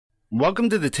Welcome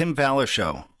to the Tim Fowler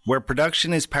Show, where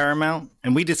production is paramount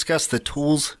and we discuss the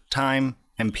tools, time,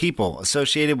 and people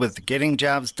associated with getting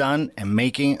jobs done and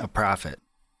making a profit.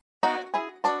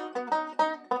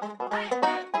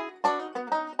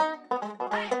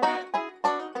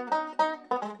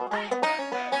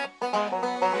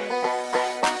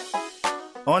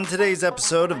 On today's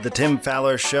episode of the Tim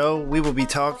Fowler Show, we will be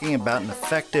talking about an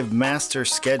effective master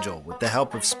schedule with the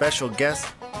help of special guest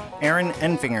Aaron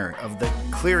Enfinger of the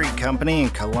Cleary Company in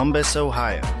Columbus,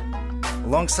 Ohio.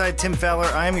 Alongside Tim Fowler,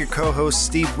 I am your co-host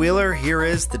Steve Wheeler. Here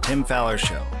is the Tim Fowler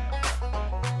Show.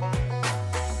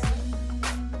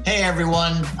 Hey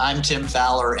everyone, I'm Tim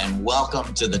Fowler and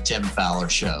welcome to the Tim Fowler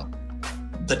Show.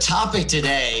 The topic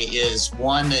today is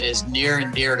one that is near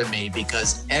and dear to me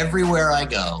because everywhere I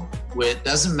go, it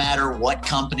doesn't matter what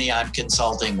company I'm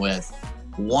consulting with,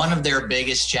 one of their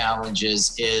biggest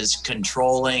challenges is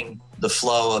controlling the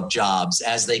flow of jobs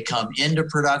as they come into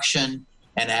production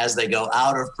and as they go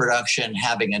out of production,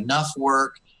 having enough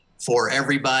work for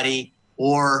everybody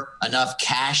or enough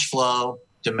cash flow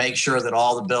to make sure that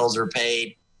all the bills are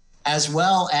paid, as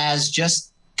well as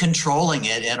just controlling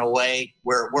it in a way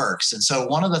where it works. And so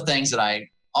one of the things that I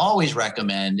always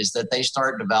recommend is that they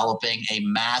start developing a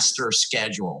master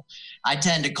schedule. I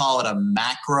tend to call it a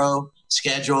macro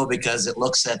schedule because it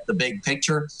looks at the big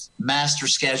picture. Master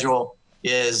schedule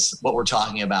is what we're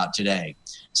talking about today.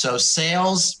 So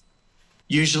sales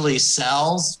usually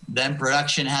sells, then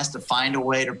production has to find a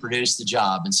way to produce the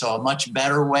job. And so a much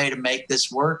better way to make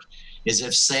this work is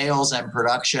if sales and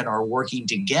production are working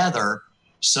together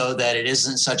so that it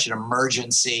isn't such an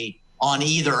emergency on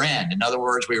either end. In other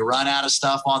words, we run out of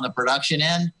stuff on the production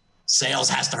end, sales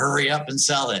has to hurry up and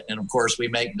sell it. And of course, we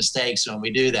make mistakes when we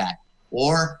do that.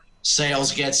 Or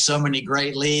sales get so many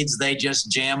great leads, they just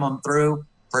jam them through.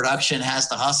 Production has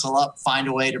to hustle up, find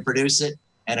a way to produce it.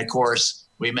 And of course,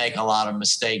 we make a lot of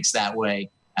mistakes that way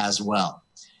as well.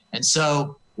 And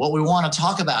so what we want to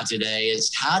talk about today is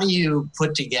how do you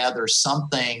put together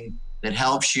something that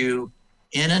helps you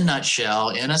in a nutshell,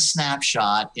 in a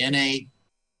snapshot, in a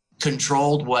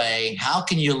controlled way. How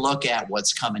can you look at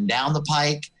what's coming down the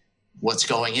pike, what's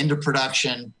going into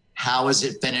production, how is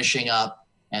it finishing up,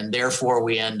 and therefore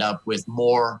we end up with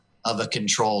more of a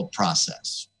controlled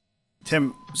process.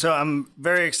 Tim, so I'm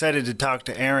very excited to talk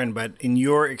to Aaron, but in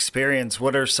your experience,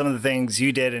 what are some of the things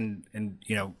you did and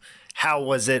how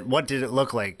was it? What did it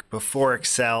look like before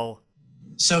Excel?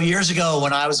 So years ago,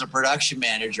 when I was a production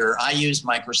manager, I used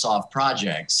Microsoft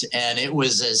Projects, and it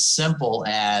was as simple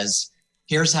as,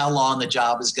 here's how long the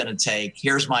job is going to take.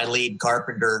 Here's my lead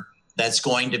carpenter that's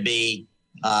going to be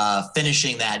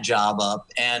finishing that job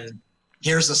up. And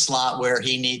here's a slot where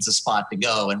he needs a spot to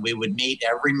go. And we would meet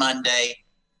every Monday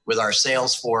with our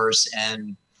sales force,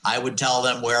 and I would tell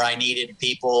them where I needed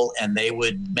people and they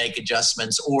would make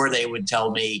adjustments, or they would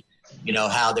tell me,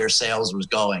 how their sales was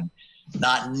going.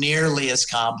 Not nearly as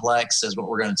complex as what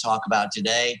we're going to talk about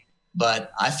today,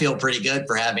 but I feel pretty good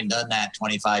for having done that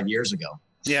 25 years ago.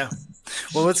 Yeah.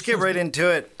 Well, let's get right into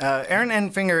it. Aaron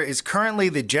Enfinger is currently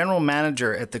the general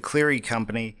manager at the Cleary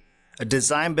Company, a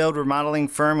design build remodeling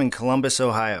firm in Columbus,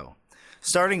 Ohio.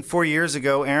 Starting 4 years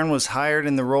ago, Aaron was hired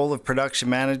in the role of production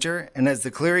manager, and as the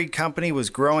Cleary Company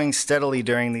was growing steadily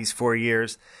during these 4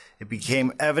 years, it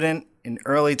became evident in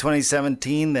early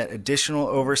 2017 that additional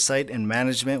oversight and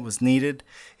management was needed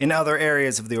in other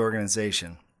areas of the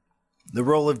organization. The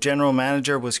role of general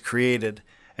manager was created,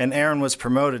 and Aaron was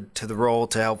promoted to the role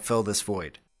to help fill this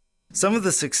void. Some of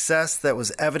the success that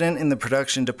was evident in the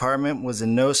production department was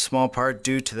in no small part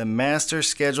due to the master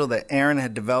schedule that Aaron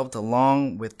had developed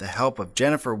along with the help of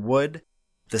Jennifer Wood,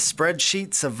 the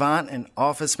spreadsheet savant and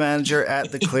office manager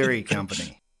at the Cleary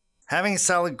Company. Having a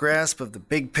solid grasp of the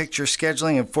big picture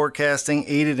scheduling and forecasting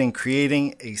aided in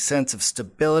creating a sense of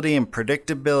stability and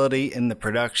predictability in the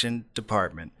production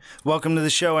department. Welcome to the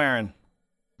show, Aaron.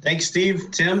 Thanks,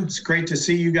 Steve. Tim, it's great to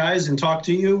see you guys and talk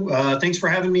to you. Thanks for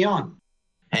having me on.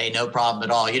 Hey, no problem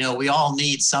at all. We all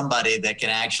need somebody that can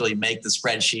actually make the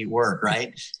spreadsheet work,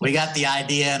 right? We got the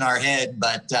idea in our head,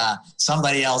 but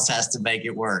somebody else has to make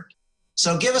it work.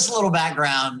 So give us a little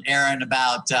background, Aaron,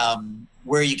 about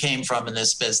where you came from in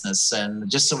this business, and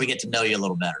just so we get to know you a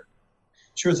little better.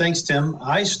 Sure. Thanks, Tim.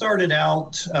 I started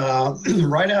out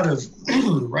right out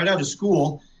of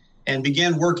school and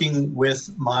began working with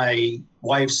my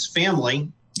wife's family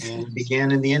and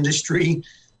began in the industry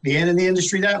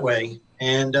that way.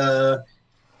 And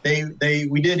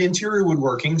we did interior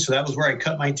woodworking. So that was where I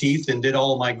cut my teeth and did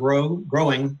all of my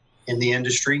growing in the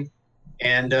industry.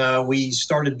 And we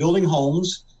started building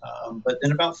homes. But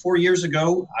then about 4 years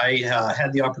ago, I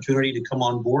had the opportunity to come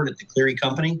on board at the Cleary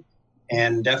Company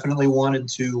and definitely wanted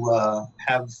to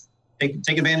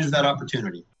take advantage of that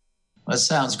opportunity. That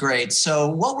sounds great. So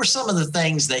what were some of the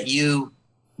things that you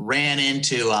ran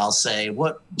into, I'll say,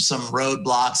 some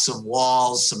roadblocks, some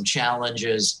walls, some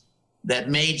challenges that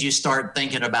made you start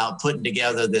thinking about putting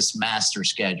together this master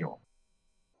schedule?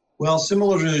 Well,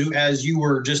 similar to as you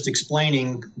were just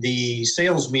explaining, the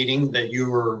sales meeting that you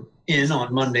were in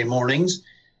on Monday mornings.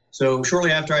 So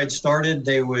shortly after I had started,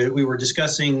 we were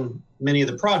discussing many of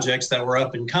the projects that were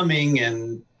up and coming,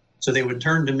 and so they would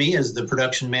turn to me as the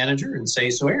production manager and say,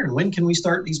 "So Aaron, when can we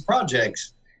start these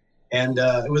projects?" And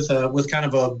with kind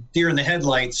of a deer in the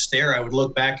headlights stare, I would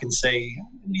look back and say,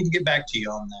 "I need to get back to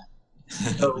you on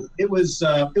that." So it was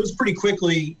pretty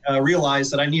quickly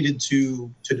realized that I needed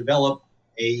to develop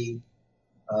a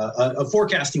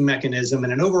forecasting mechanism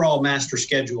and an overall master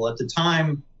schedule. At the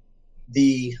time,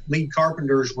 the lead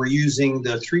carpenters were using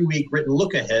the 3-week written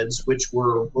look-aheads, which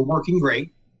were working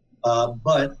great,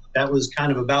 but that was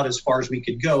kind of about as far as we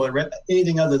could go. And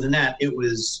anything other than that, it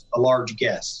was a large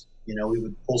guess. You know, we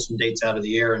would pull some dates out of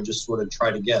the air and just sort of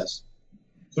try to guess.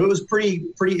 So it was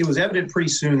it was evident pretty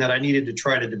soon that I needed to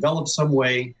try to develop some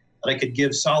way that I could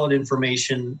give solid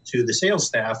information to the sales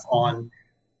staff on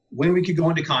when we could go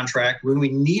into contract, when we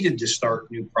needed to start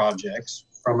new projects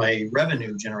from a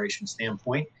revenue generation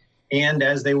standpoint. And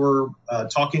as they were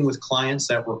talking with clients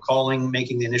that were calling,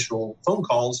 making the initial phone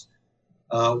calls,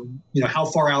 how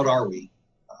far out are we?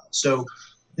 So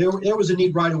there was a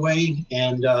need right away,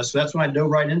 and so that's when I dove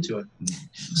right into it.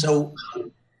 So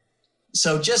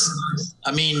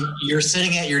you're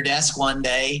sitting at your desk one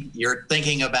day, you're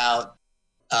thinking about,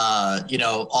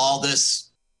 all this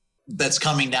that's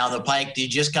coming down the pike. Do you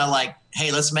just got like,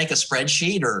 hey, let's make a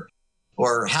spreadsheet,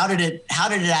 or how did it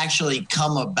actually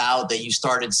come about that you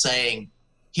started saying,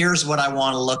 here's what I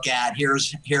want to look at,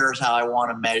 here's how I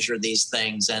want to measure these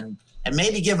things, and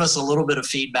maybe give us a little bit of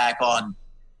feedback on,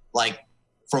 like,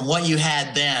 from what you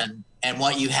had then and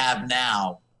what you have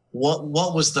now, what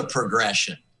was the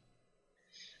progression?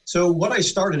 So what I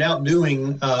started out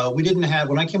doing,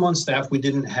 when I came on staff, we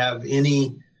didn't have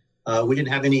any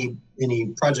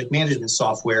project management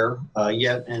software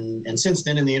yet. And since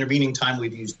then, in the intervening time,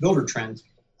 we've used Buildertrend.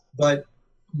 But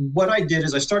what I did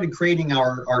is I started creating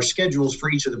our schedules for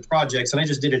each of the projects, and I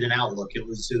just did it in Outlook. It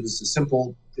was a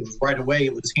simple, it was right away,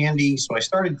 it was handy. So I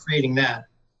started creating that.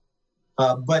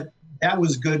 But that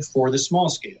was good for the small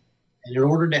scale. And in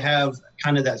order to have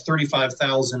kind of that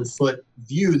 35,000 foot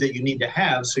view that you need to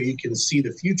have so you can see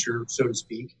the future, so to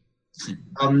speak,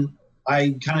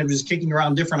 I kind of was kicking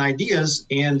around different ideas,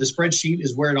 and the spreadsheet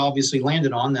is where it obviously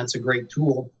landed on. That's a great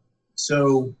tool.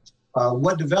 So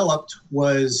what developed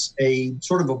was a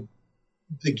sort of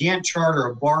the Gantt chart or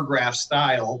a bar graph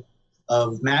style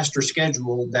of master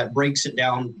schedule that breaks it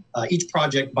down each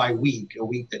project by week, a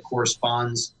week that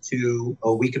corresponds to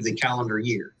a week of the calendar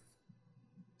year.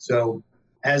 So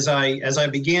as I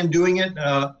began doing it,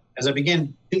 as I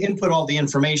began to input all the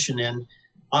information in,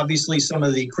 obviously some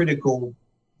of the critical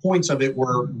points of it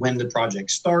were when the project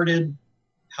started,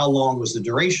 how long was the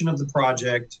duration of the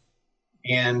project,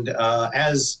 and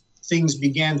as things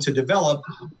began to develop,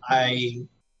 I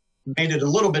made it a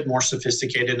little bit more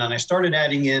sophisticated, and I started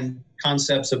adding in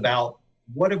concepts about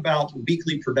what about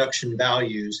weekly production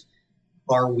values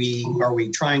are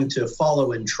we trying to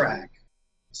follow and track.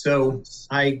 So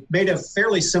I made a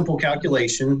fairly simple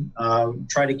calculation,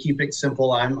 try to keep it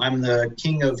simple. I'm the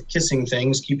king of kissing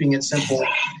things, keeping it simple,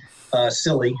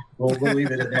 silly. We'll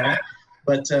leave it at that.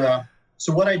 But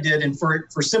so what I did, and for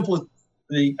simple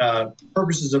the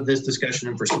purposes of this discussion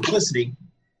and for simplicity,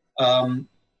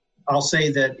 I'll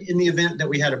say that in the event that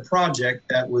we had a project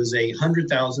that was a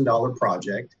 $100,000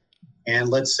 project, and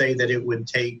let's say that it would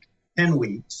take 10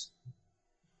 weeks,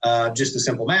 just a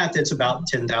simple math, it's about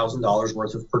 $10,000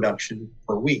 worth of production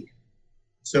per week.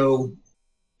 So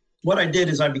what I did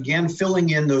is I began filling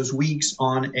in those weeks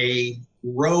on a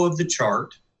row of the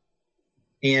chart.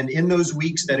 And in those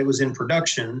weeks that it was in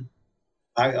production,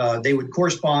 they would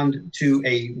correspond to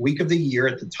a week of the year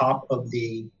at the top of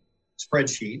the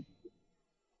spreadsheet.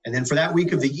 And then for that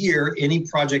week of the year, any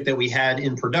project that we had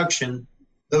in production,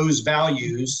 those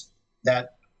values,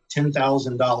 that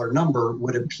 $10,000 number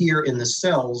would appear in the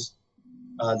cells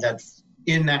that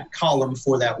in that column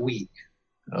for that week.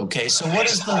 Okay, so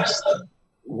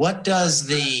what does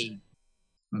the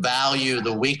value,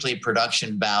 the weekly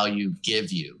production value,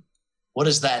 give you? What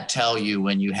does that tell you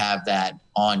when you have that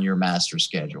on your master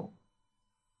schedule?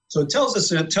 So it tells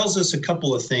us a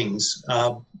couple of things.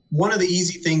 One of the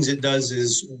easy things it does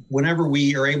is whenever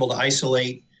we are able to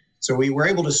isolate, so we were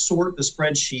able to sort the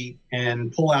spreadsheet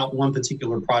and pull out one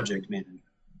particular project manager.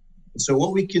 So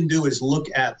what we can do is look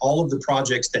at all of the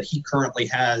projects that he currently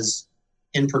has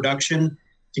in production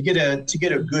to get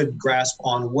a good grasp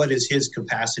on what is his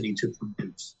capacity to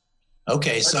produce.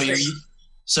 Okay, so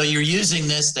you're using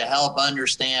this to help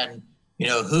understand,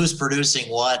 who's producing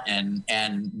what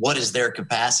and what is their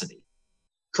capacity.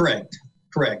 Correct.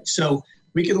 So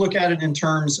we can look at it in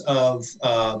terms of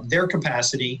their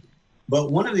capacity,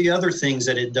 but one of the other things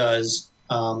that it does,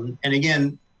 and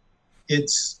again,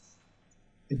 it's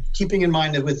keeping in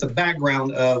mind that with the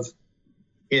background of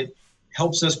it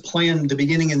helps us plan the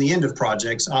beginning and the end of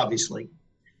projects, obviously.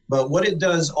 But what it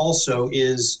does also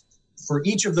is for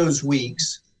each of those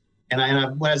weeks, and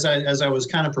as I was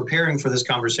kind of preparing for this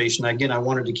conversation, again, I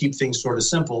wanted to keep things sort of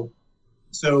simple.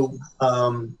 So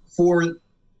for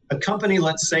a company,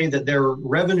 let's say that their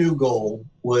revenue goal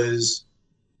was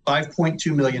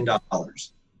 $5.2 million.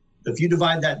 If you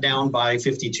divide that down by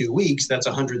 52 weeks, that's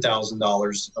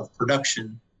 $100,000 of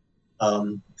production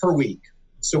per week.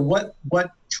 So what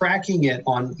tracking it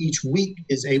on each week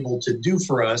is able to do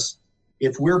for us,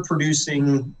 if we're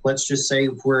producing, let's just say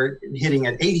if we're hitting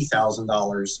at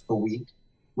 $80,000 a week,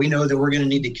 we know that we're going to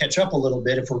need to catch up a little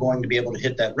bit if we're going to be able to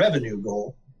hit that revenue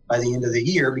goal by the end of the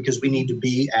year, because we need to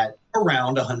be at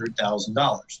around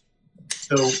 $100,000.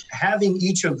 So having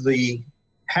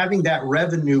that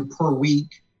revenue per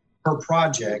week, per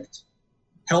project,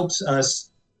 helps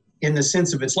us in the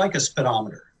sense of it's like a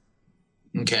speedometer.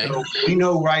 Okay. So we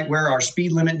know right where our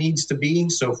speed limit needs to be.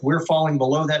 So if we're falling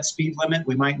below that speed limit,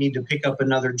 we might need to pick up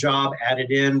another job, add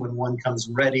it in when one comes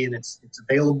ready and it's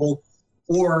available.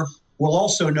 Or we'll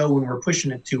also know when we're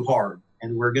pushing it too hard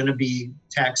and we're going to be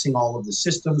taxing all of the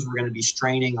systems. We're going to be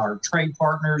straining our trade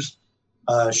partners,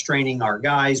 straining our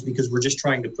guys, because we're just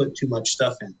trying to put too much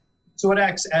stuff in. So it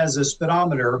acts as a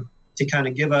speedometer to kind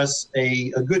of give us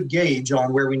a good gauge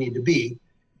on where we need to be.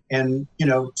 And,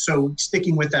 so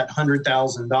sticking with that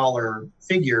 $100,000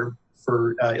 figure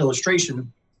for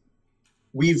illustration,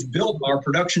 we've built our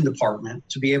production department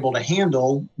to be able to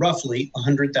handle roughly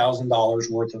 $100,000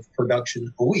 worth of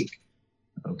production a week.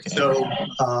 Okay.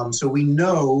 So we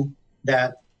know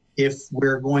that if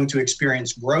we're going to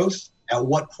experience growth, at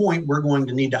what point we're going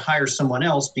to need to hire someone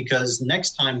else, because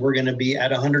next time we're going to be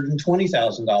at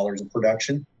 $120,000 of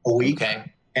production a week. Okay.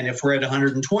 And if we're at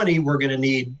 120, we're going to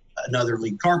need another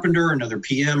lead carpenter, another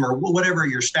PM, or whatever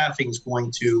your staffing is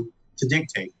going to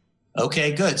dictate.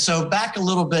 Okay, good. So back a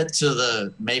little bit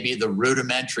to maybe the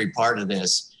rudimentary part of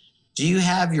this. Do you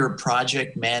have your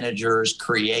project managers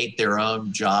create their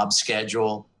own job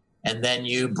schedule and then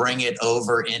you bring it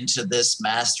over into this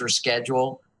master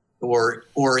schedule? Or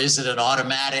is it an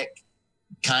automatic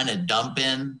kind of dump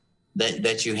in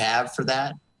that you have for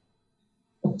that?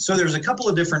 So there's a couple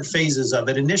of different phases of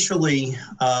it. Initially,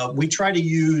 we try to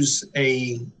use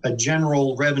a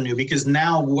general revenue, because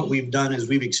now what we've done is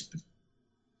we've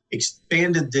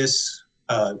expanded this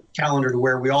calendar to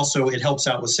where it helps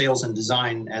out with sales and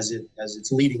design as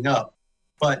it's leading up.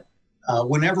 But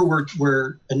whenever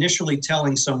we're initially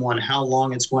telling someone how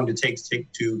long it's going to take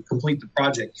to complete the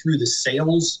project through the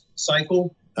sales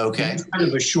cycle, okay, it's kind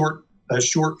of a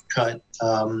shortcut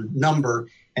number.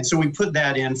 And so we put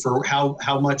that in for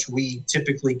how much we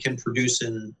typically can produce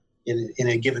in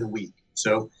a given week.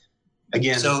 So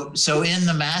again, so in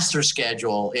the master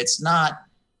schedule, it's not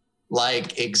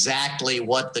like exactly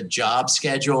what the job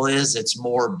schedule is. It's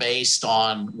more based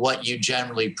on what you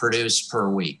generally produce per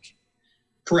week.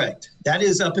 Correct. That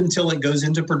is up until it goes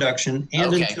into production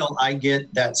and until I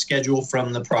get that schedule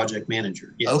from the project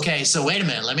manager. Yes. Okay. So wait a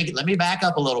minute. Let me back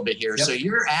up a little bit here. Yep. So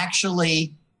you're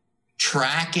actually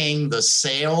tracking the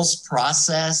sales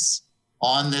process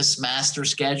on this master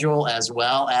schedule as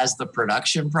well as the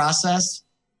production process?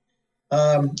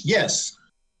 Yes.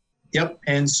 Yep.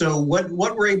 And so what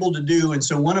we're able to do, and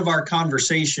so one of our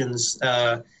conversations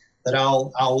that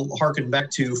I'll harken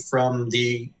back to from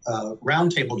the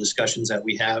roundtable discussions that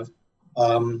we have,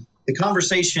 the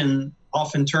conversation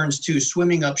often turns to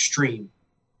swimming upstream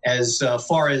as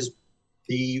far as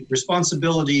the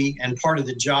responsibility and part of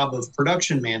the job of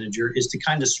production manager is to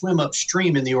kind of swim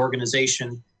upstream in the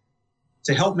organization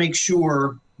to help make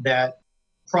sure that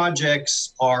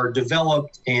projects are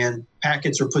developed and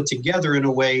packets are put together in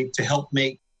a way to help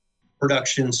make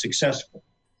production successful.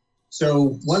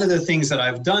 So one of the things that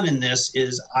I've done in this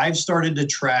is I've started to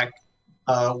track,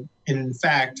 and in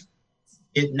fact,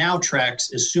 it now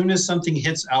tracks as soon as something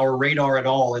hits our radar at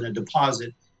all in a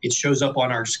deposit, it shows up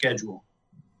on our schedule.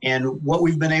 And what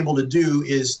we've been able to do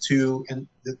is and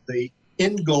the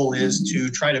end goal is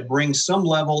to try to bring some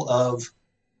level of,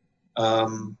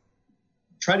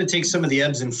 try to take some of the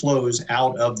ebbs and flows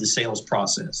out of the sales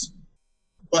process.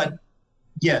 But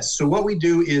Yes. So what we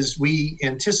do is we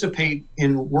anticipate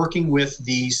in working with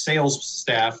the sales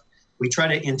staff, we try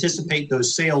to anticipate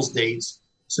those sales dates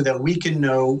so that we can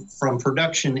know from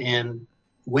production end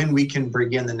when we can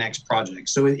begin the next project.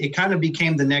 So it kind of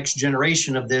became the next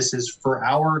generation of this is for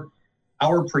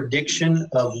our prediction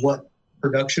of what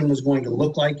production was going to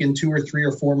look like in 2 or 3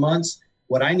 or 4 months.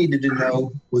 What I needed to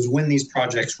know was when these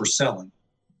projects were selling.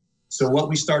 So what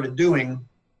we started doing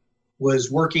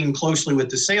was working closely with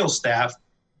the sales staff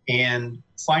and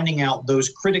finding out those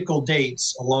critical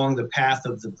dates along the path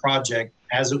of the project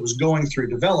as it was going through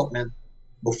development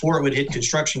before it would hit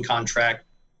construction contract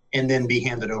and then be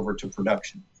handed over to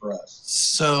production for us.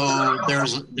 So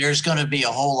there's going to be a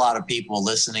whole lot of people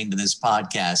listening to this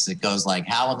podcast that goes like,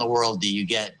 how in the world do you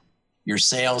get your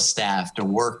sales staff to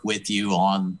work with you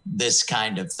on this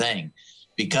kind of thing?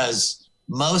 Because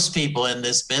most people in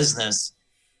this business,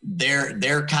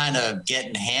 they're kind of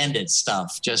getting handed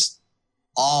stuff just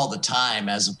all the time,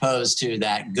 as opposed to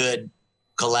that good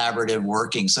collaborative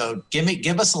working. So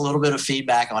give us a little bit of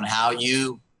feedback on how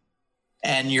you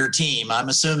and your team, I'm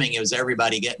assuming it was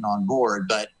everybody getting on board,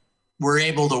 but we're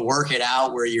able to work it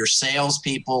out where your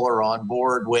salespeople are on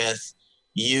board with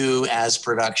you as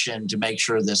production to make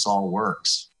sure this all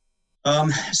works.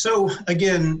 So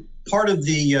again, part of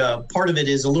it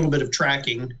is a little bit of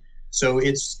tracking. So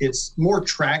it's more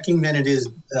tracking than it is,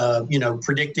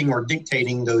 predicting or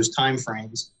dictating those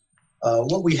timeframes.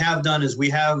 What we have done is we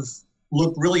have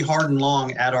looked really hard and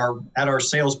long at our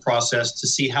sales process to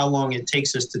see how long it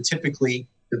takes us to typically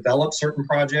develop certain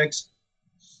projects.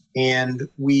 And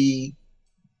we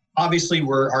obviously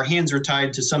our hands are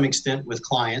tied to some extent with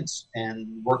clients and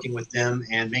working with them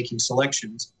and making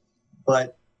selections.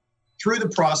 But through the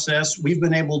process, we've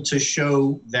been able to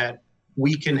show that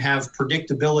we can have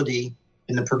predictability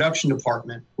in the production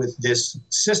department with this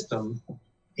system.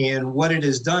 And what it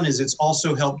has done is it's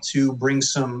also helped to bring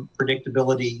some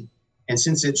predictability. And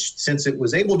since it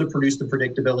was able to produce the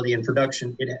predictability in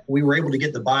production, we were able to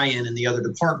get the buy-in in the other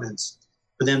departments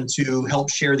for them to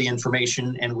help share the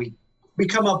information. And we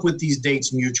come up with these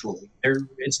dates mutually.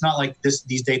 It's not like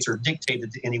these dates are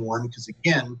dictated to anyone, because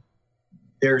again,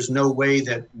 there's no way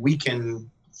that we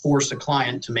can force a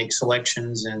client to make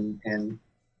selections and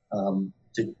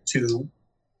to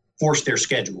force their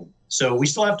schedule. So we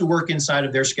still have to work inside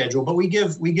of their schedule, but we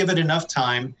give it enough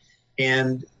time,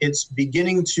 and it's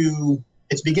beginning to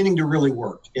really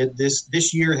work.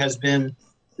 This year has been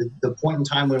the point in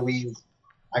time where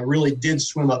I really did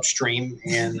swim upstream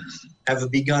and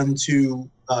have begun to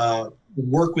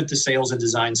work with the sales and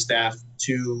design staff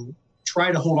to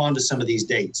try to hold on to some of these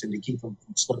dates and to keep them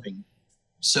from slipping.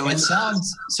 So it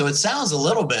sounds a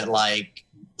little bit like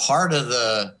part of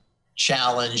the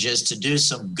challenge is to do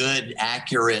some good,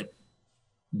 accurate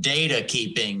data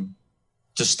keeping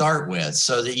to start with,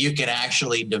 so that you can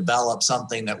actually develop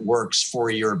something that works for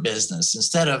your business,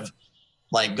 instead of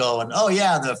like going, oh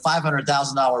yeah, the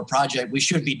 $500,000 project, we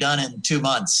should be done in 2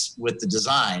 months with the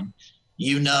design.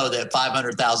 You know that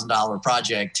 $500,000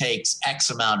 project takes X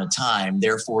amount of time.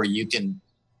 Therefore you can,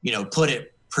 put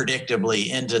it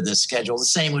predictably into the schedule. The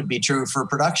same would be true for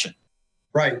production.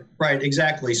 Right,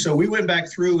 exactly. So we went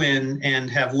back through and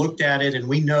have looked at it, and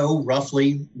we know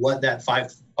roughly what that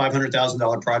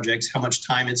 $500,000 project's, how much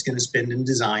time it's going to spend in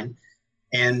design,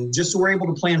 and just so we're able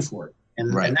to plan for it.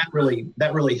 And, right. And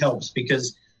that really helps,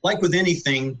 because like with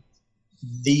anything,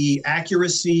 the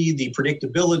accuracy, the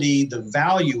predictability, the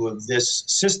value of this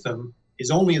system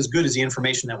is only as good as the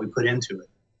information that we put into it.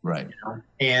 Right.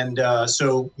 And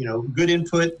so good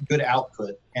input, good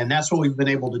output. And that's what we've been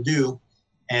able to do,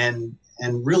 and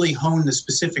really hone the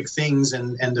specific things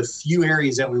and the few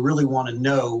areas that we really want to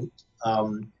know.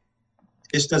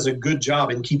 This does a good job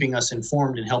in keeping us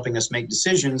informed and helping us make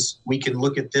decisions. We can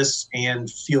look at this and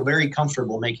feel very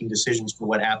comfortable making decisions for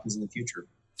what happens in the future.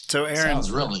 So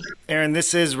Aaron,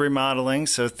 this is remodeling,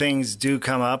 so things do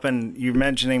come up, and you're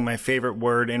mentioning my favorite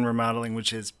word in remodeling,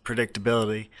 which is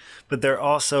predictability, but there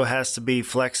also has to be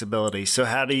flexibility. So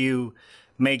how do you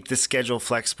make the schedule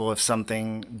flexible if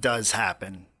something does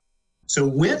happen? So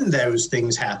when those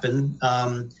things happen,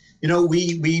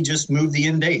 we just move the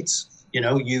end dates.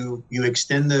 You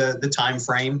extend the time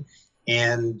frame,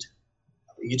 and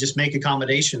you just make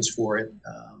accommodations for it.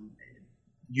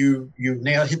 You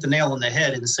hit the nail on the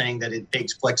head in saying that it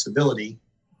takes flexibility.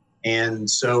 And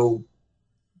so,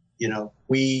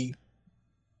 we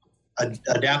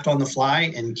adapt on the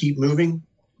fly and keep moving.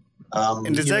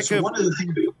 And does that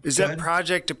is that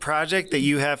project to project that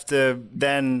you have to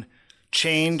then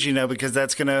change, because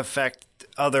that's going to affect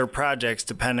other projects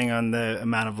depending on the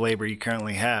amount of labor you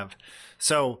currently have.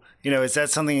 So, is that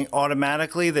something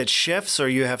automatically that shifts, or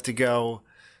you have to go,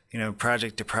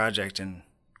 project to project and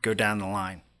go down the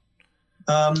line?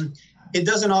 It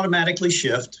doesn't automatically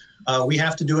shift. We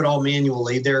have to do it all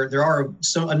manually. There are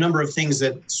a number of things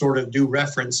that sort of do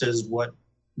references what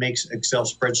makes Excel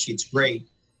spreadsheets great.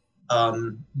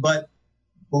 But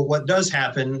what does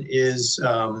happen is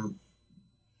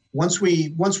once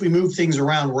we move things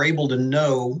around, we're able to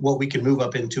know what we can move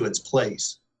up into its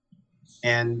place.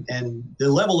 And the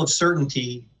level of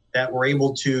certainty that we're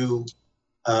able to,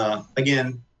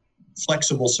 again,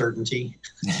 flexible certainty,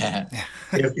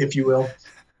 if you will,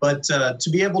 but to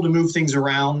be able to move things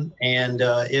around and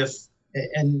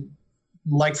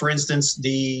like for instance,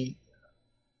 a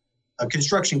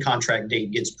construction contract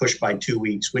date gets pushed by 2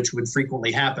 weeks, which would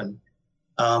frequently happen.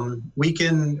 We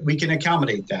can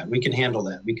accommodate that. We can handle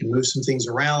that. We can move some things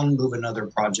around, move another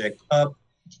project up,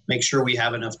 make sure we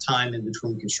have enough time in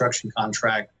between construction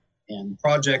contract and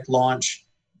project launch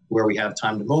where we have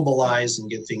time to mobilize and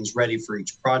get things ready for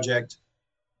each project.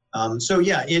 So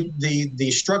yeah,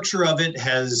 the structure of it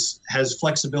has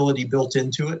flexibility built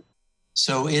into it.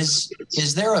 So is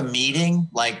there a meeting?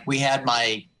 Like we had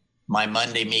my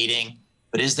Monday meeting,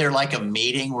 but is there like a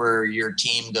meeting where your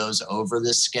team goes over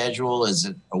this schedule? Is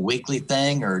it a weekly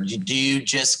thing, or do you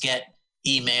just get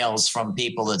emails from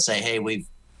people that say, hey,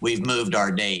 we've moved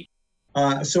our date?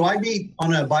 So I meet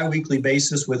on a biweekly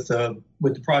basis with the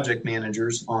project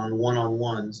managers on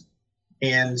one-on-ones.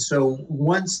 And so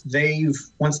once they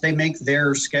make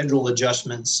their schedule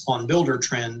adjustments on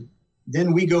Buildertrend,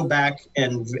 then we go back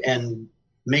and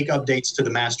make updates to the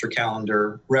master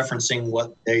calendar referencing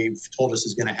what they've told us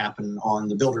is going to happen on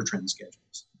the Buildertrend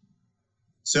schedules.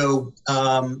 So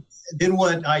then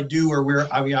what I do,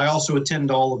 I also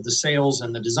attend all of the sales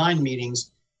and the design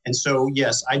meetings. And so,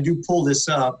 yes, I do pull this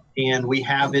up and we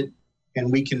have it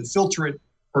and we can filter it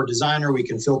per designer. We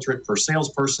can filter it per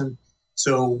salesperson.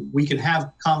 So we can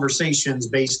have conversations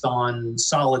based on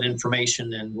solid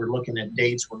information, and we're looking at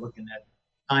dates, we're looking at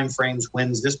timeframes.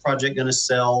 When's this project going to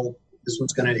sell? This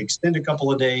one's going to extend a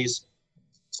couple of days.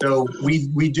 So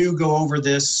we do go over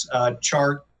this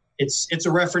chart. It's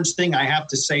a reference thing. I have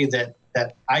to say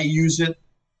that I use it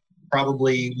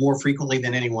probably more frequently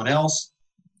than anyone else.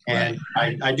 And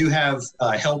right. I do have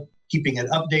help keeping it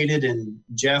updated, and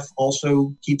Jeff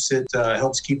also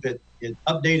helps keep it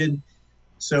updated.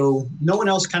 So no one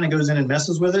else kind of goes in and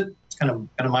messes with it. It's kind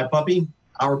of my puppy,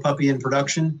 our puppy in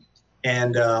production.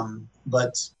 And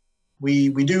but we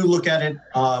do look at it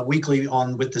weekly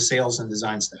with the sales and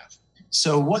design staff.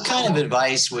 So what kind of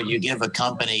advice would you give a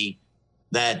company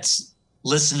that's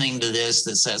listening to this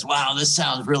that says, wow, this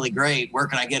sounds really great. Where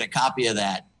can I get a copy of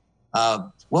that?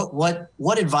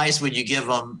 What advice would you give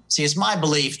them? See, it's my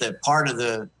belief that part of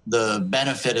the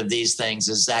benefit of these things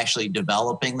is actually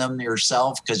developing them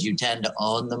yourself, because you tend to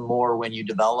own them more when you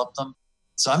develop them.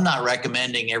 So I'm not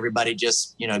recommending everybody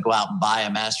just, go out and buy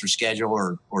a master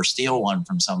schedule or steal one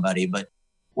from somebody. But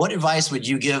what advice would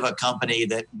you give a company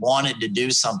that wanted to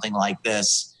do something like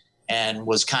this and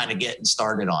was kind of getting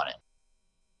started on it?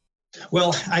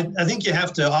 Well, I think you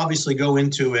have to obviously go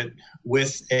into it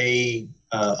with a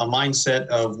mindset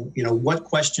of, what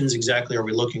questions exactly are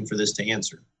we looking for this to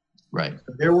answer? Right.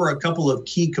 There were a couple of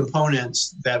key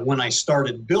components that when I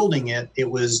started building it, it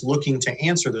was looking to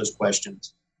answer those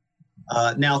questions.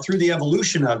 Now, through the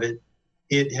evolution of it,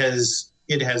 it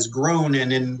has grown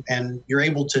and you're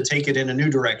able to take it in a new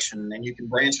direction, and you can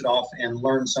branch it off and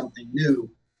learn something new,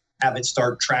 have it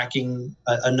start tracking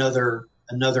another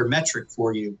metric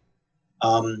for you.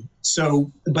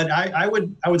 But I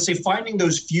would say finding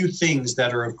those few things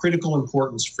that are of critical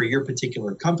importance for your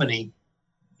particular company,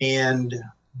 and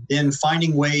then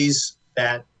finding ways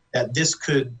that this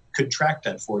could track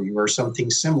that for you, or something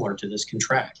similar to this can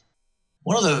track.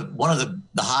 One of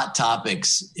the hot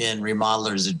topics in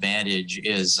Remodeler's Advantage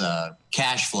is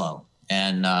cash flow,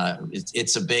 and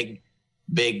it's a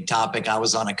big topic. I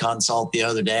was on a consult the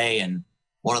other day, and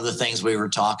one of the things we were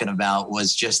talking about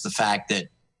was just the fact that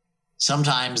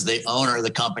sometimes the owner of the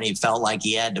company felt like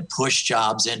he had to push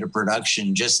jobs into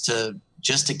production just to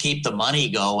keep the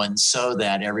money going so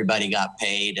that everybody got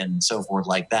paid and so forth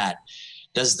like that.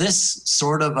 Does this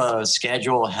sort of a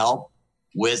schedule help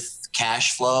with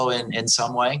cash flow in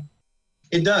some way?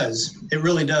 It does. It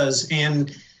really does.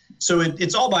 And so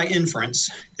it's all by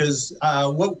inference, because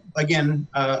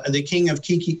the king of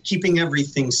keeping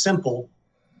everything simple,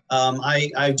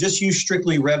 I just use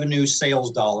strictly revenue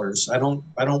sales dollars. I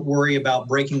don't worry about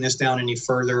breaking this down any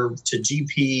further to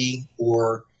GP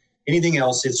or anything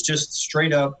else. It's just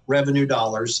straight up revenue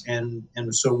dollars. And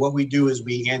so what we do is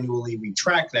we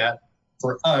track that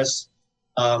for us.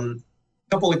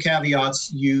 Couple of caveats.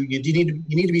 You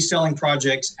need to be selling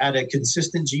projects at a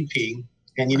consistent GP,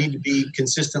 and you need to be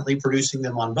consistently producing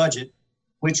them on budget,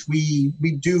 which we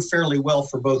do fairly well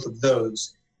for both of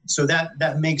those. So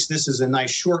that makes this as a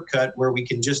nice shortcut where we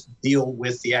can just deal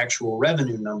with the actual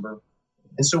revenue number.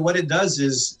 And so what it does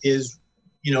is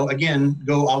again,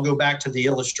 I'll go back to the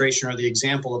illustration or the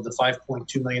example of the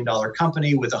 $5.2 million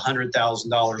company with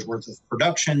 $100,000 worth of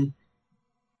production.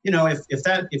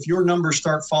 If your numbers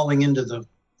start falling into the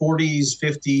 40s,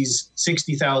 50s,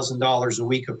 $60,000 a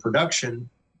week of production,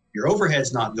 your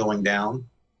overhead's not going down,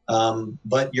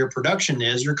 but your production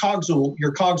is. Your COGS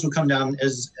will come down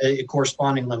as a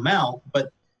corresponding amount. But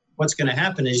what's going to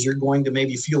happen is you're going to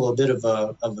maybe feel a bit of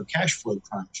a cash flow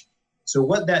crunch. So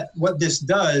what this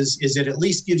does is it at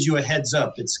least gives you a heads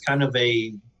up. It's kind of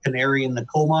a canary in the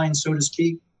coal mine, so to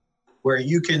speak, where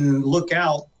you can look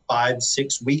out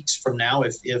 5-6 weeks from now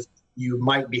if you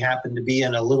might happen to be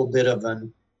in a little bit of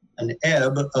an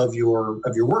ebb of your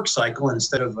work cycle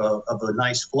instead of a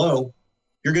nice flow.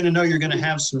 You're going to know you're going to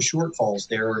have some shortfalls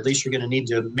there, or at least you're going to need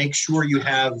to make sure you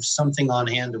have something on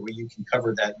hand where you can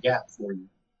cover that gap for you.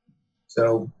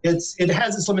 So it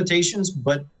has its limitations,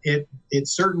 but it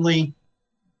certainly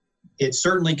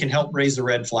can help raise the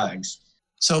red flags.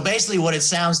 So basically what it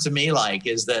sounds to me like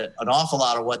is that an awful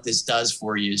lot of what this does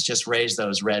for you is just raise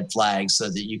those red flags so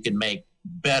that you can make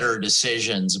better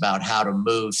decisions about how to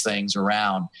move things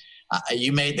around.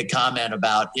 You made the comment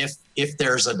about if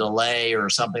there's a delay or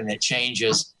something that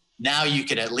changes, now you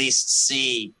can at least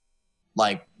see,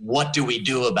 like, what do we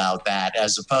do about that,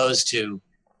 as opposed to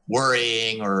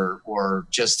worrying or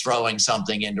just throwing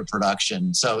something into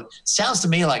production. So it sounds to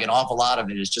me like an awful lot of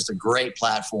it is just a great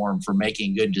platform for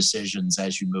making good decisions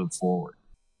as you move forward.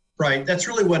 Right. That's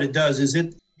really what it does, is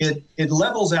it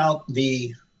levels out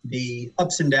the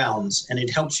ups and downs, and it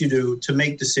helps you to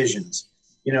make decisions.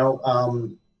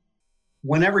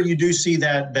 Whenever you do see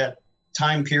that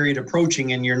time period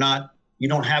approaching and you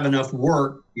don't have enough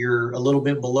work, you're a little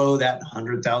bit below that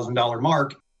 $100,000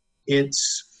 mark,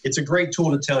 it's a great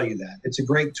tool to tell you that. It's a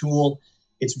great tool.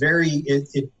 It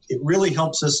really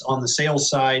helps us on the sales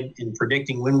side in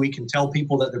predicting when we can tell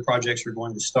people that their projects are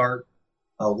going to start.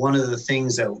 One of the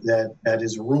things that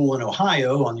is a rule in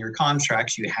Ohio on your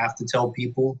contracts, you have to tell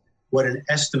people what an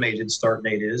estimated start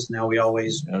date is. Now we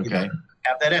always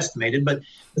have that estimated, but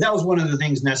that was one of the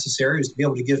things necessary, is to be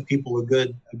able to give people a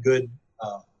good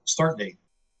start date.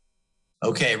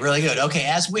 Okay, really good. Okay,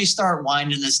 as we start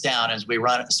winding this down, as we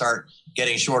start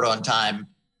getting short on time,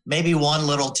 maybe one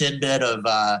little tidbit of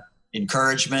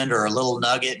encouragement or a little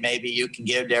nugget maybe you can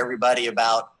give to everybody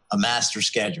about a master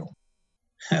schedule.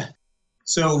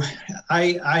 So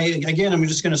I'm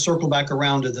just going to circle back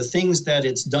around to the things that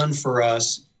it's done for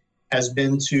us has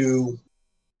been to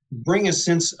bring a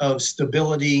sense of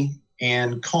stability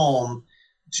and calm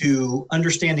to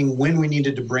understanding when we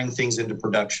needed to bring things into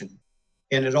production.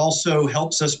 And it also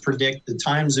helps us predict the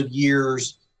times of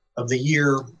the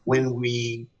year when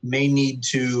we may need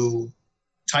to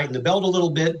tighten the belt a little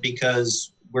bit,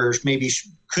 because we're maybe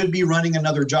could be running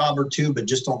another job or two, but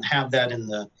just don't have that in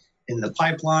the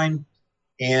pipeline.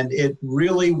 And it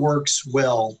really works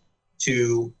well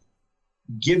to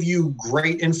give you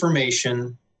great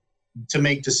information to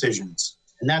make decisions.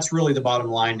 And that's really the bottom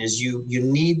line, is you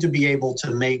need to be able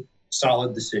to make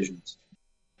solid decisions.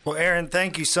 Well, Aaron,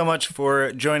 thank you so much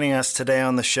for joining us today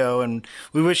on the show, and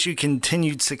we wish you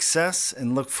continued success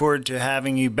and look forward to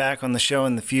having you back on the show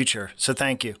in the future. So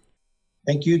thank you.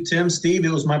 Thank you, Tim. Steve,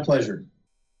 it was my pleasure.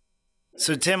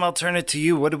 So, Tim, I'll turn it to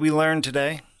you. What did we learn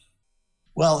today?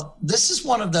 Well, this is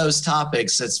one of those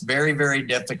topics that's very, very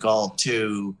difficult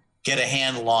to get a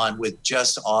handle on with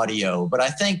just audio. But I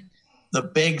think the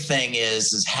big thing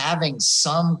is having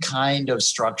some kind of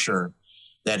structure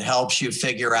that helps you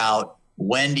figure out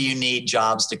when do you need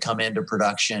jobs to come into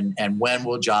production and when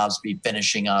will jobs be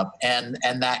finishing up. And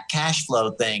that cash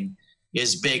flow thing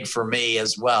is big for me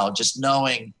as well. Just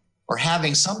knowing or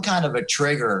having some kind of a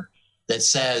trigger that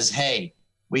says, hey,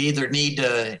 we either need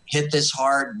to hit this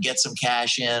hard and get some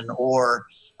cash in, or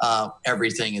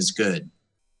everything is good.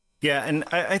 Yeah, and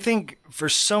I think for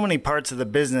so many parts of the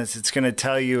business, it's going to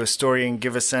tell you a story and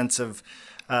give a sense of,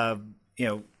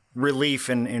 relief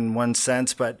in one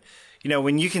sense. But,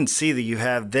 when you can see that you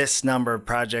have this number of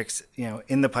projects,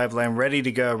 in the pipeline, ready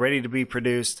to go, ready to be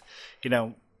produced,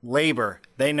 labor,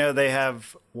 they know they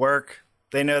have work.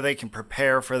 They know they can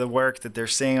prepare for the work that they're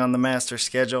seeing on the master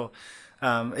schedule.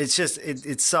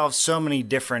 It solves so many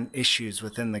different issues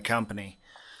within the company.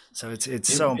 So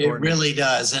it's so important. It really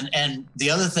does. And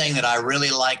the other thing that I really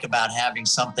like about having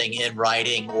something in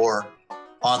writing or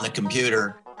on the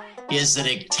computer is that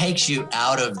it takes you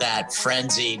out of that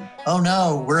frenzied, oh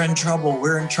no, we're in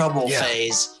trouble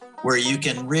phase, where you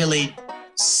can really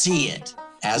see it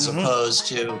as opposed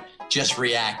to just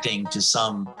reacting to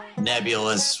some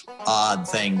nebulous, odd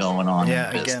thing going on.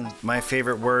 Yeah, again, my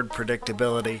favorite word,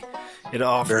 predictability. It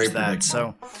offers that.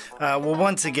 So, well,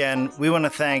 once again, we want to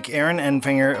thank Aaron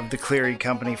Enfinger of the Cleary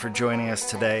Company for joining us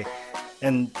today.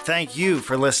 And thank you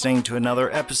for listening to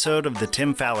another episode of The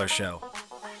Tim Fowler Show.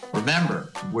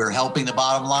 Remember, we're helping the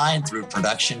bottom line through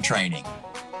production training.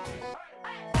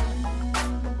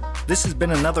 This has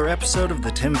been another episode of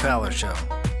The Tim Fowler Show.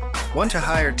 Want to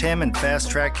hire Tim and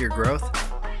fast-track your growth?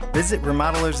 Visit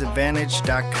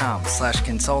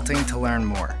remodelersadvantage.com/consulting to learn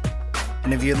more.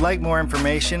 And if you'd like more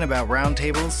information about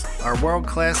Roundtables, our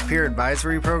world-class peer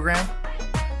advisory program,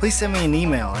 please send me an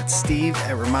email at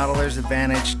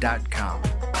steve@remodelersadvantage.com.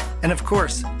 And of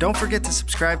course, don't forget to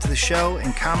subscribe to the show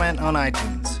and comment on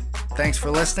iTunes. Thanks for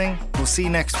listening. We'll see you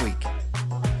next week.